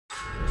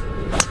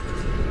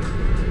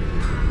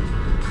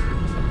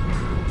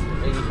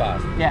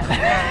5. Yeah.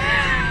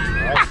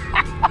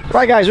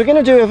 Right guys, we're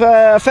going to do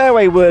a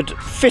fairway wood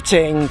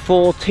fitting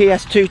for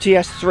TS2,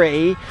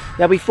 TS3.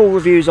 There'll be full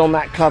reviews on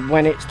that club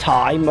when it's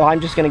time. I'm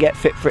just going to get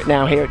fit for it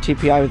now here at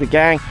TPI with the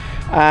gang.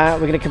 We're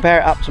going to compare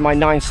it up to my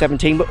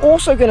 917. We're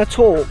also going to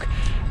talk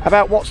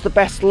about what's the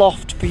best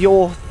loft for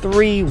your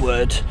 3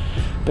 wood,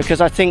 because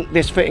I think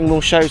this fitting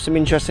will show some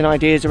interesting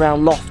ideas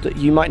around loft that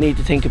you might need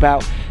to think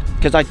about,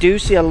 because I do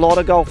see a lot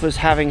of golfers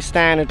having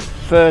standard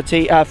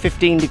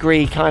 15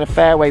 degree kind of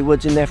fairway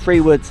woods in their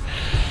 3 woods,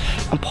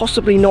 and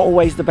possibly not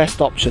always the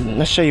best option.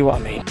 Let's show you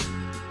what I mean.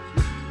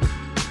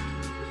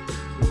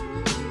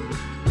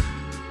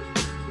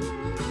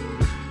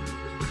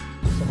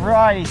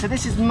 Right, so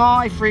this is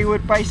my 3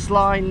 wood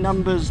baseline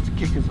numbers to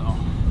kick us off.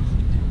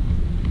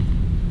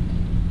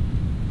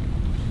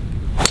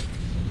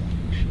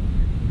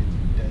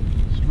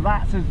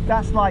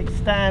 That's like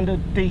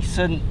standard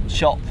decent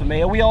shot for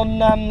me. Are we on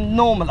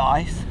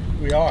normalised?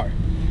 We are.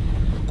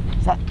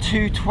 Is that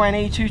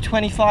 220,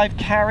 225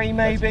 carry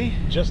maybe?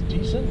 That's just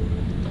decent.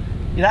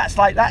 Yeah, that's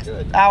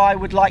how I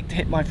would like to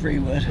hit my 3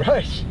 wood.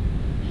 Right.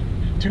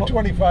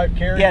 225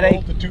 carry, yeah,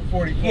 roll to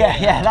 244.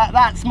 Yeah,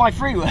 that's my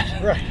 3 wood.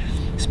 Right.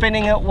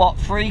 Spinning at what,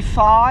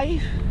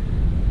 3.5?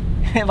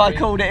 If I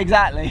called it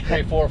exactly.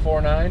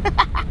 3449.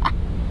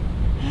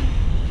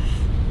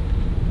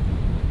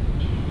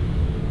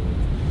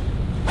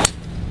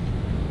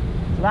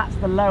 So that's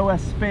the lower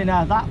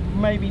spinner. That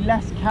may be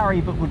less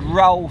carry but would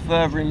roll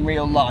further in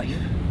real life.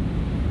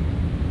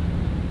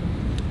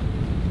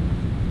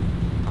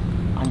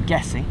 I'm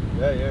guessing.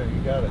 Yeah,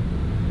 you got it.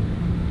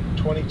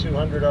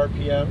 2200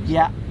 RPMs.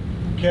 Yeah.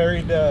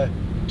 Carried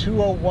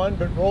 201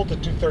 but rolled to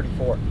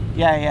 234.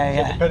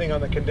 Yeah. So depending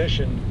on the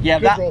condition, yeah,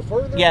 could roll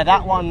further. Yeah,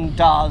 that one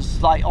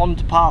does. Like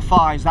onto par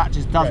 5s, that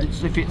just doesn't.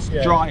 Right. If it's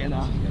dry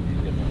enough.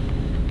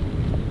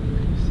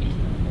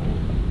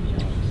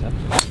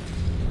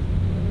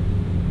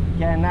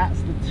 Again, that's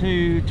the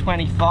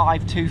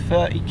 225,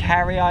 230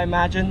 carry, I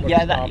imagine. What's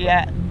yeah, stopping?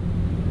 yeah.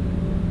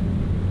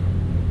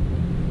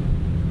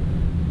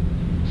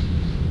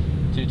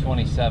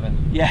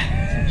 $227.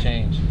 Yeah. Some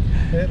change.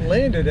 It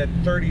landed at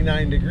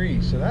 39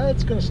 degrees, so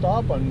that's going to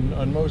stop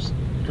on most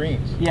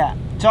greens. Yeah.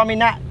 So I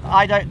mean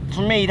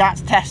for me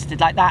that's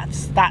tested. Like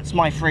that's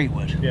my 3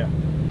 wood. Yeah.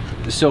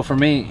 So for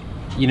me,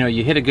 you know,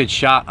 you hit a good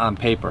shot on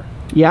paper.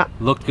 Yeah.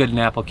 Looked good in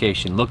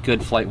application. Looked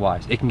good flight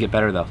wise. It can get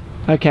better though.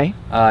 Okay.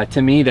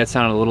 To me, that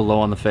sounded a little low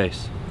on the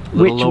face.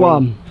 Which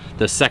one?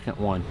 The second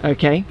one.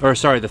 Okay. Or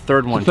sorry, the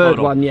third one. The third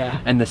total. one,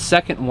 yeah. And the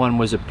second one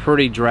was a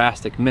pretty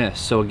drastic miss.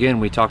 So again,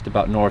 we talked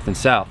about north and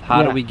south.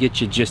 How do we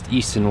get you just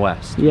east and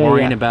west?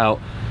 Worrying about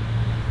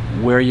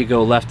where you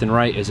go left and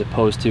right, as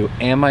opposed to,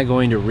 am I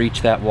going to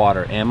reach that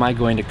water? Am I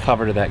going to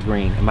cover to that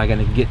green? Am I going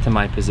to get to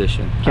my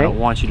position? Okay. I don't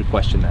want you to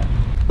question that.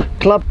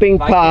 Club being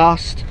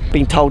passed,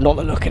 being told not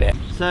to look at it.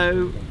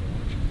 So,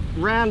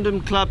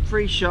 random club,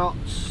 3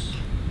 shots.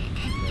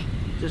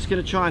 Just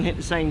going to try and hit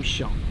the same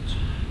shot.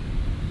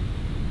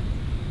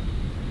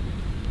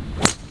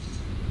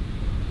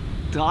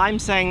 I'm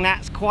saying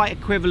that's quite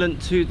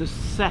equivalent to the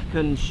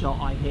second shot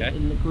I hit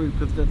in the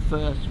group of the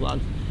first one.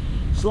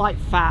 Slight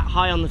fat,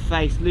 high on the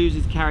face,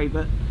 loses carry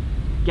but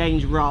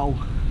gains roll.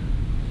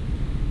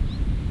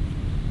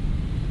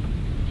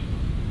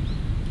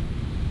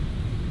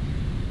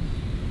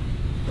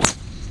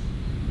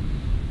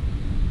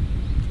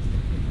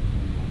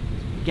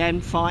 Again,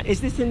 fine.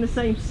 Is this in the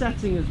same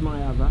setting as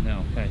my other?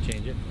 No, can I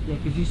change it? Yeah,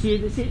 because you see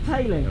it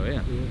tailing. Oh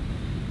yeah.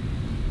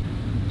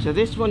 So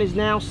this one is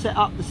now set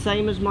up the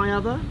same as my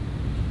other?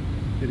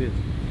 It is.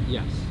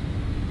 Yes.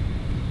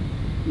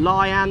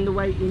 Lie and the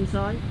weight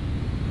inside?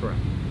 Correct.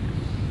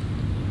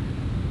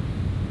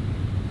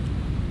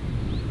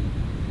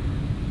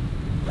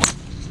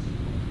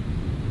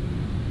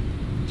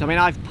 So I mean,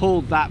 I've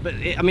pulled that, but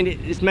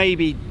it's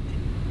maybe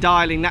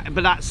dialing that,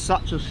 but that's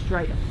such a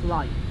straighter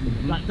flight.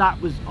 Like that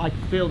was, I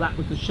feel that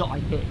was the shot I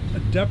hit. A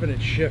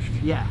definite shift.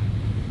 Yeah.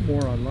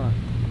 More on left.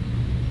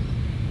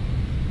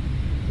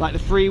 Like the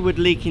 3 wood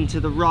leaking to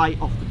the right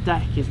off the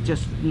deck is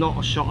just not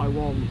a shot I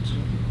want.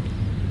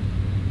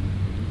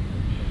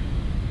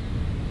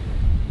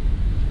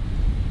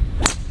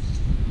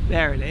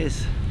 There it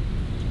is.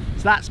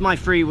 So that's my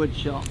 3 wood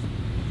shot.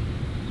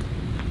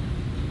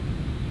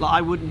 Like I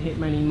wouldn't hit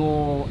many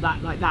more.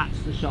 That's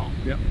the shot.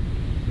 Yep.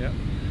 Yep.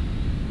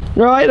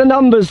 Right, the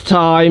numbers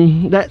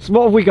time. What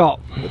have we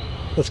got?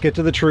 Let's get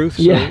to the truth.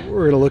 So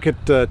we're going to look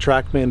at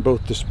TrackMan,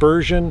 both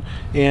dispersion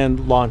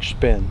and launch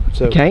spin.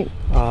 So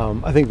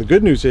I think the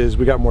good news is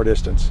we got more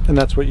distance, and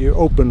that's what you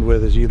opened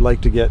with, is you'd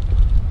like to get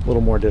a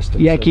little more distance.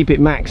 Yeah, so keep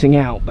it maxing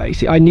out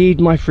basically. I need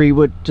my 3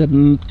 wood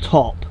to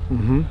top.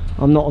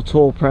 I'm not a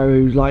tour pro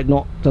who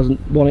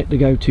doesn't want it to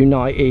go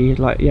 290.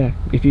 Like, yeah,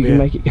 if you can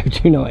make it go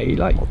 290,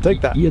 like, I'll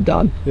take that. You're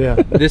done.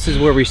 Yeah. This is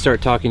where we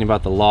start talking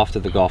about the loft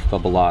of the golf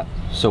club a lot.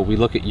 So we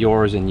look at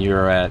yours, and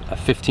you're at a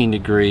 15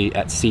 degree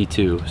at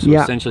C2. So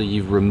essentially,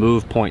 you've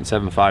removed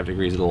 0.75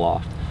 degrees of the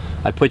loft.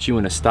 I put you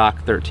in a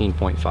stock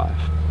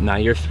 13.5. Now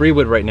your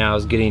 3-wood right now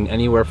is getting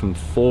anywhere from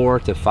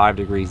 4 to 5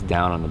 degrees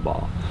down on the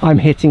ball. I'm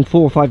hitting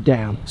 4 or 5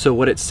 down. So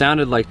what it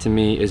sounded like to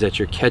me is that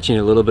you're catching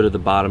a little bit of the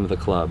bottom of the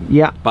club.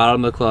 Yeah.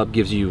 Bottom of the club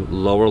gives you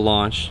lower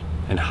launch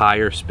and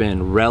higher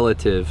spin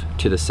relative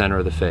to the center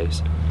of the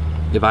face.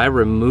 If I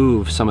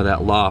remove some of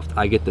that loft,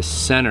 I get the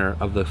center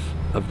of the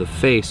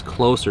face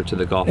closer to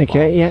the golf ball.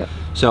 Okay, yeah.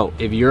 So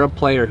if you're a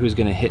player who's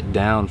going to hit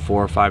down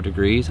 4 or 5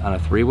 degrees on a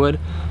 3-wood,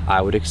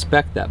 I would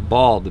expect that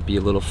ball to be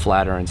a little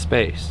flatter in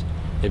space.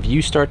 If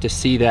you start to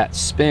see that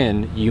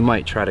spin, you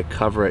might try to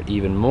cover it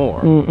even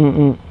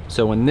more.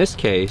 So in this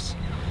case,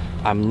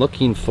 I'm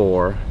looking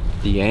for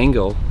the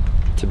angle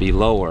to be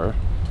lower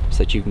so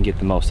that you can get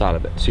the most out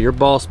of it. So your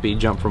ball speed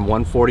jumped from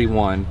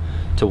 141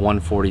 to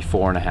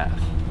 144.5.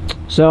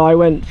 So I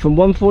went from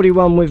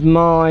 141 with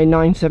my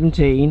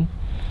 917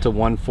 to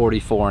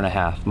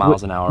 144.5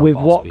 miles an hour. With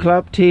ball what speed.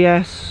 club?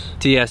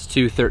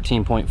 TS2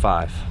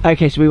 13.5.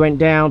 Okay, so we went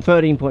down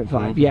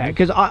 13.5. Yeah,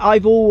 because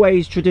I've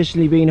always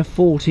traditionally been a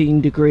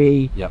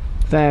 14-degree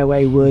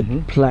fairway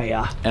wood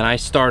player. And I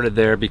started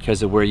there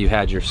because of where you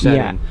had your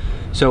setting.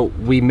 So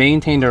we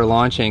maintained our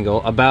launch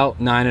angle about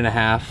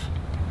 9.5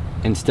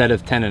 instead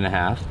of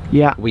 10.5.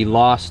 Yeah. We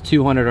lost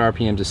 200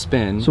 RPMs of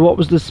spin. So what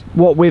was this?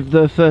 What with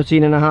the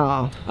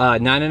 13.5?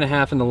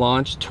 9.5 in the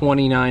launch,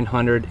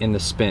 2,900 in the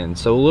spin.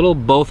 So a little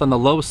both on the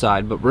low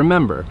side, but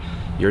remember,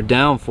 you're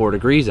down 4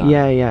 degrees on it.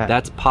 Yeah.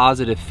 That's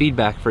positive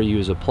feedback for you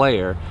as a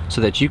player, so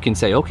that you can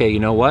say, okay,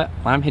 you know what?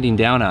 I'm hitting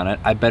down on it.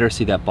 I better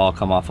see that ball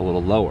come off a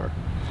little lower.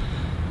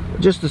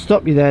 Just to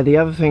stop you there, the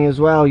other thing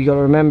as well you got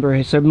to remember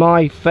is, so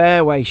my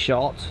fairway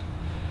shot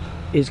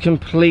is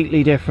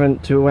completely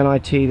different to when I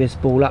tee this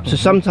ball up. So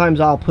sometimes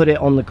I'll put it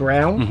on the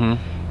ground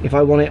if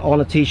I want it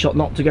on a tee shot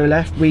not to go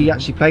left. We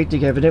actually played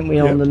together, didn't we,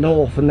 on the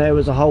North, and there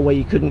was a hole where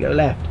you couldn't go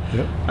left.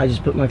 I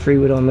just put my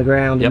 3-wood on the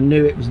ground and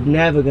knew it was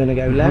never going to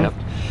go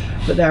left.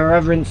 But there are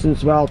other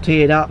instances where I'll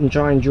tee it up and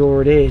try and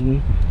draw it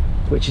in,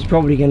 which is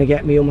probably going to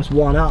get me almost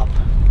 1 up.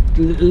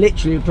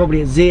 Literally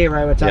probably at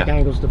 0 attack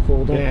angles to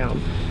fall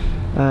down.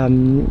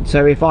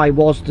 So if I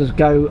was to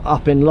go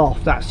up in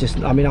loft, that's just,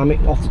 I mean, I'm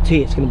off the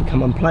tee, it's going to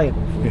become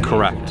unplayable for me.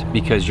 Correct,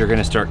 because you're going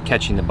to start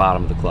catching the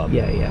bottom of the club.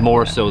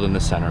 More so than the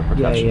center of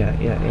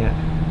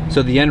percussion.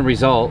 So the end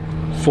result,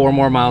 4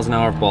 more miles an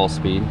hour of ball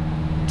speed,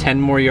 10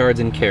 more yards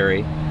in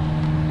carry,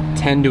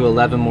 10 to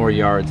 11 more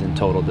yards in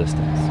total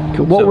distance.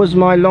 Cool. What was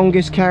my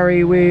longest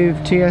carry with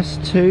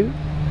TS2?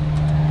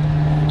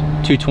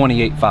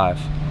 228.5.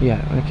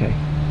 Yeah, okay.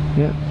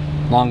 Yeah.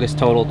 Longest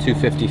total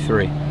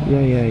 253.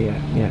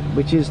 Yeah.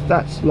 Which is,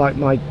 that's like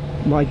my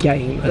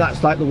game.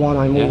 That's like the one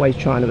I'm always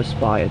trying to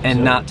aspire to.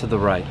 And not to the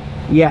right.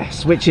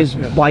 Yes, which is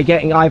by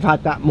getting, I've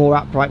had that more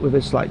upright with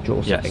a slight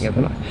draw setting,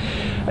 haven't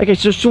I? Okay,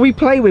 so should we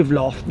play with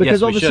loft?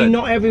 Because obviously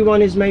not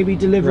everyone is maybe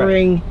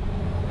delivering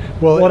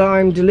what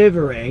I'm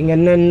delivering,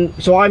 and then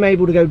so I'm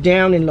able to go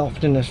down in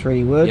loft in the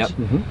 3-wood.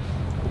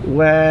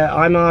 Where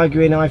I'm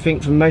arguing, I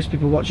think from most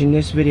people watching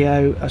this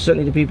video,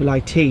 certainly the people I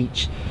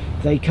teach,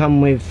 they come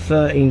with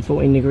 13,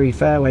 14 degree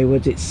fairway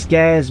woods. It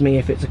scares me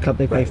if it's a club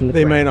they play from the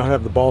They ground. may not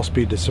have the ball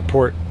speed to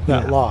support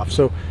that loft.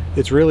 So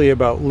it's really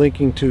about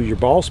linking to your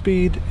ball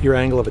speed, your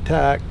angle of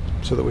attack,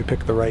 so that we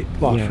pick the right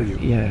loft for you.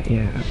 Yeah,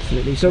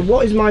 absolutely. So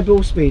what is my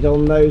ball speed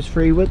on those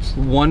 3-woods?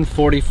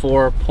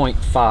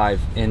 144.5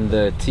 in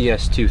the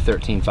TS2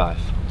 13.5.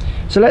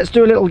 So let's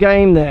do a little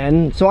game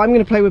then. So I'm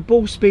going to play with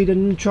ball speed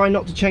and try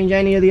not to change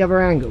any of the other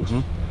angles.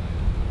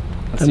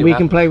 And we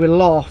can play with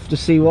loft to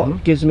see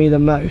what gives me the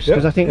most,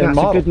 because I think that's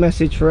a good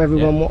message for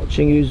everyone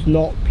watching who's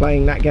not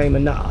playing that game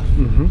enough.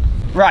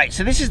 Right,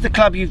 so this is the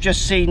club you've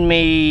just seen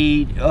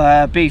me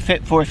be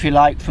fit for, if you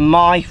like, for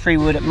my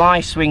 3-wood at my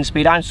swing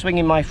speed. I'm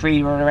swinging my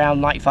 3-wood around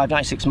 95,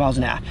 96 miles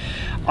an hour.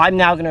 I'm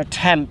now going to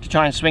attempt to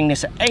try and swing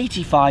this at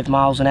 85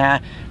 miles an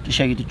hour to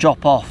show you the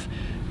drop off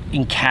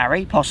in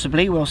carry,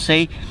 possibly, we'll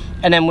see.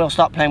 And then we'll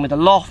start playing with the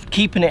loft,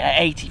 keeping it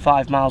at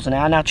 85 miles an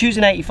hour. Now,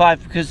 choosing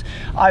 85 because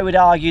I would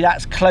argue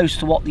that's close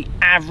to what the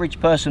average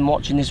person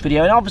watching this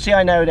video, and obviously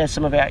I know there's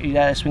some of you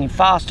there swinging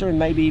faster and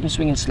maybe even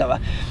swinging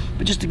slower,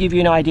 but just to give you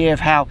an idea of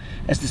how,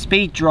 as the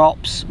speed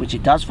drops, which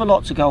it does for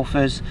lots of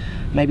golfers,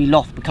 maybe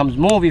loft becomes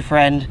more of your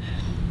friend,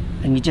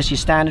 and your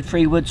standard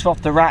 3-woods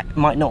off the rack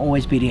might not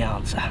always be the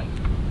answer.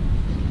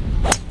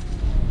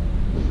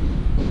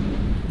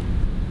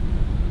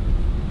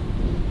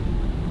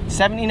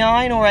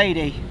 $79 or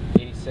 80?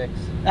 86.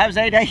 That was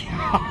 80.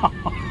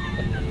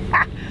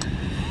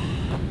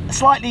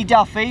 Slightly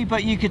duffy,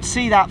 but you could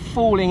see that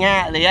falling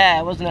out of the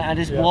air, wasn't it? And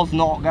this was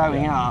not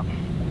going up.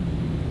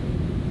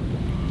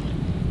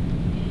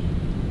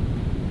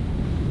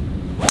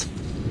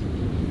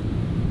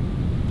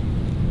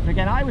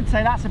 Again, I would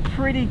say that's a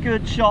pretty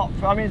good shot.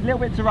 I mean, it's a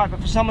little bit to right,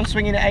 but for someone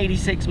swinging at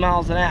 86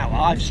 miles an hour,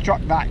 I've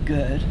struck that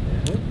good.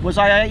 Was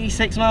I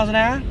 86 miles an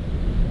hour?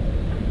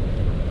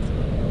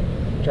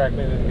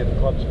 Trackman didn't get the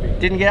club speed.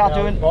 Didn't get out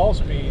doing ball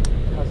speed.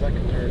 How's that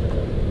compared to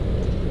the?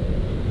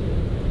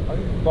 I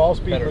think ball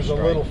speed was a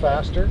little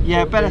faster.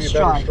 Yeah, better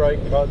strike. You're right.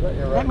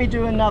 Let me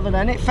do another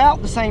then. It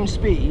felt the same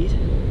speed.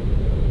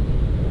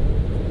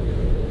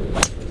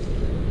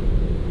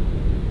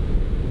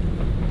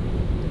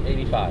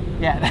 85.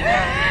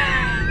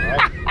 Yeah.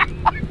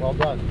 All right. Well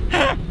done.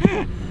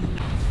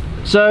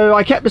 So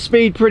I kept the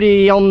speed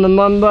pretty on the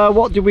number.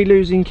 What did we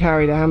lose in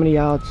carry there? How many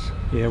yards?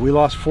 Yeah, we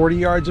lost 40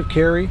 yards of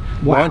carry.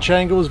 Wow. Launch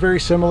angle was very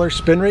similar.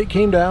 Spin rate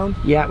came down.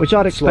 Yeah, which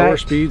I'd expect. Slower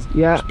speeds,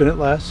 yeah. Spin it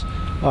less.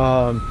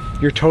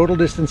 Your total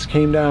distance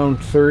came down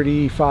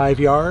 35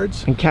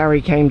 yards. And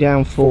carry came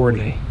down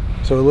 40.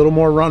 So a little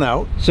more run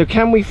out. So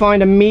can we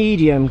find a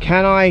medium?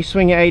 Can I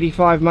swing at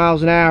 85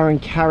 miles an hour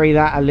and carry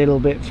that a little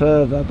bit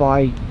further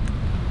by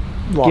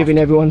Loft. Giving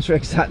everyone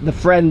the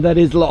friend that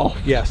is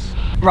Loft? Yes.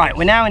 Right,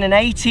 we're now in an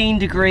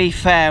 18-degree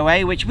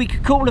fairway, which we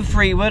could call a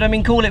 3-wood. I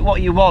mean, call it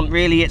what you want,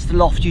 really. It's the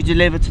loft you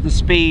deliver to the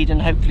speed,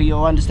 and hopefully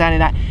you're understanding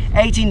that.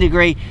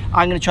 18-degree,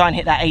 I'm going to try and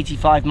hit that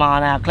 85 mile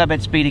an hour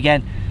clubhead speed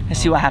again and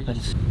see what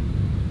happens.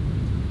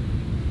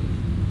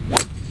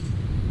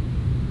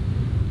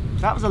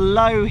 That was a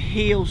low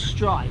heel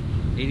strike.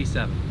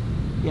 87.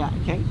 Yeah,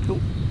 okay, cool.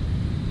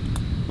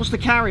 What's the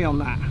carry on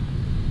that?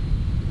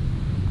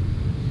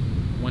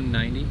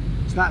 190.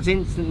 So that's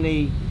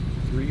instantly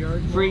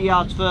 3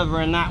 yards further,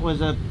 and that was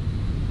a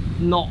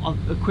not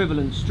a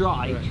equivalent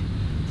strike. Right.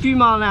 A few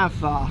mile an hour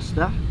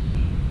faster.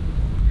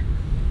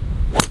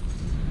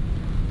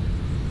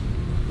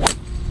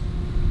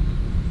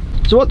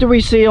 So what do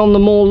we see on the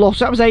more loft?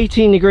 So that was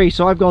 18 degrees,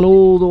 so I've gone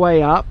all the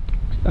way up,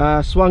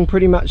 swung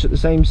pretty much at the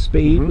same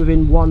speed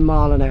within 1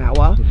 mile an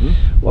hour.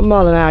 1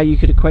 mile an hour you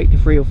could equate to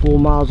 3 or 4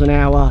 miles an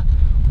hour,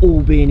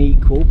 all being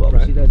equal, but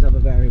obviously there's other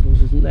variables,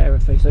 isn't there?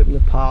 If face open the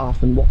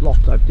path and what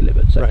loft I've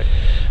delivered. So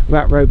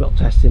without robot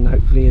testing,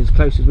 hopefully as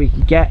close as we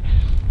can get.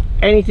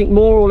 Anything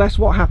more or less,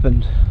 what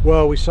happened?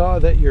 Well, we saw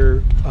that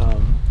your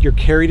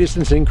carry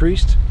distance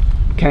increased.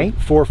 Okay.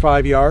 4 or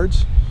 5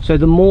 yards. So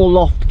the more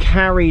loft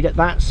carried at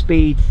that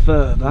speed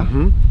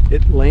further.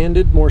 It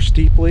landed more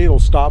steeply. It'll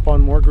stop on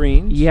more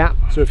greens. Yeah.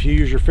 So if you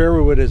use your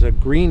fairway wood as a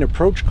green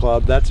approach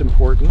club, that's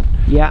important.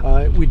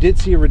 Yeah. We did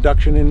see a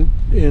reduction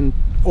in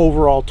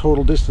overall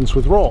total distance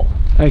with roll.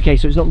 Okay,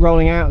 so it's not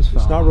rolling out as far.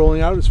 It's not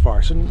rolling out as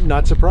far, so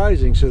not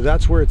surprising. So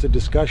that's where it's a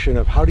discussion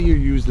of how do you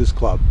use this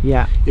club.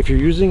 Yeah. If you're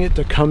using it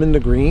to come into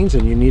greens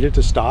and you need it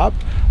to stop,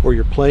 or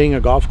you're playing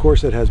a golf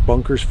course that has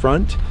bunkers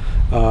front,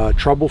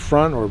 trouble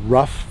front, or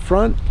rough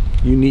front,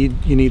 you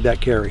need that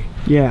carry.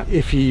 Yeah.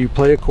 If you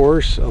play a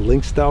course, a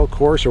link style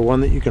course, or one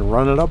that you can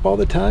run it up all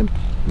the time,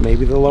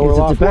 maybe the lower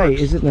loft debate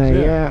works. Isn't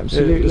there? Yeah,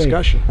 absolutely.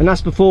 Discussion. And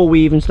that's before we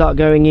even start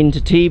going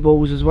into tee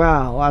balls as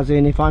well. As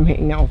in, if I'm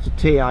hitting that off the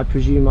tee, I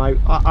presume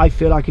I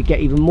feel I could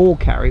get even more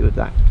carry with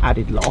that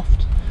added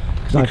loft,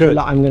 because I feel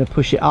like I'm going to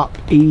push it up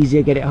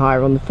easier, get it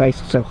higher on the face.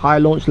 So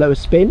higher launch, lower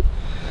spin.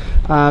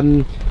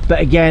 But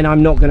again,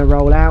 I'm not going to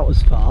roll out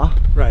as far.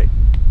 Right.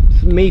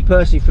 For me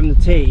personally, from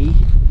the tee,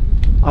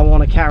 I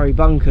want to carry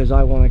bunkers,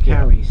 I want to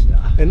carry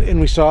stuff.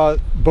 And we saw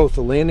both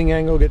the landing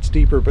angle get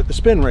steeper, but the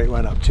spin rate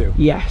went up too.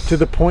 Yes. To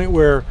the point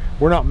where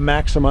we're not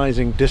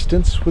maximizing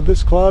distance with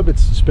this club.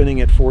 It's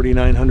spinning at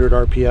 4,900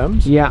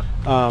 RPMs. Yeah.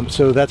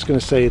 So that's going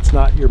to say it's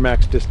not your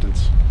max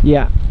distance.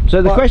 Yeah.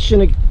 So the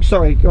question,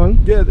 sorry, go on.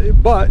 Yeah,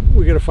 but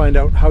we're going to find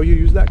out how you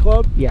use that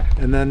club. Yeah.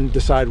 And then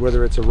decide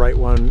whether it's a right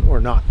one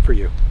or not for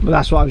you. Well,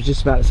 that's what I was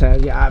just about to say.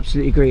 Yeah, I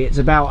absolutely agree. It's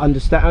about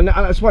understanding,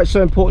 and that's why it's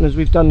so important, as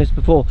we've done this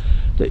before,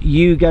 that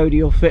you go to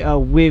your fitter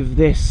with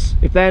this.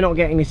 If they're not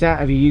getting this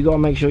out of you, you got to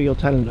make sure you're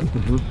telling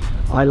them.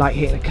 I like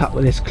hitting a cut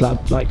with this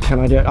club. Like, can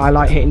I do it? I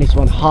like hitting this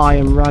one high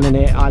and running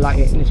it. I like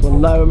hitting this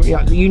one low.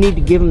 You need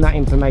to give them that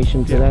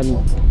information for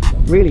them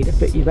really to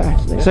fit you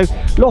best. So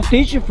loft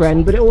is your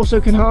friend, but it also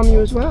can harm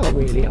you as well,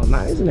 really, on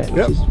that, isn't it?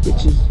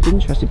 Which is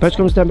interesting. Post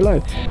comments down below.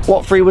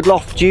 What 3-wood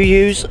loft do you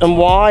use and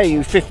why? Are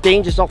you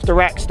 15 just off the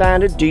rack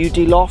standard? Do you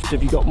de-loft?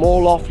 Have you got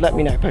more loft? Let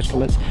me know. Post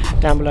comments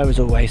down below as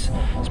always.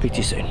 Speak to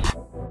you soon.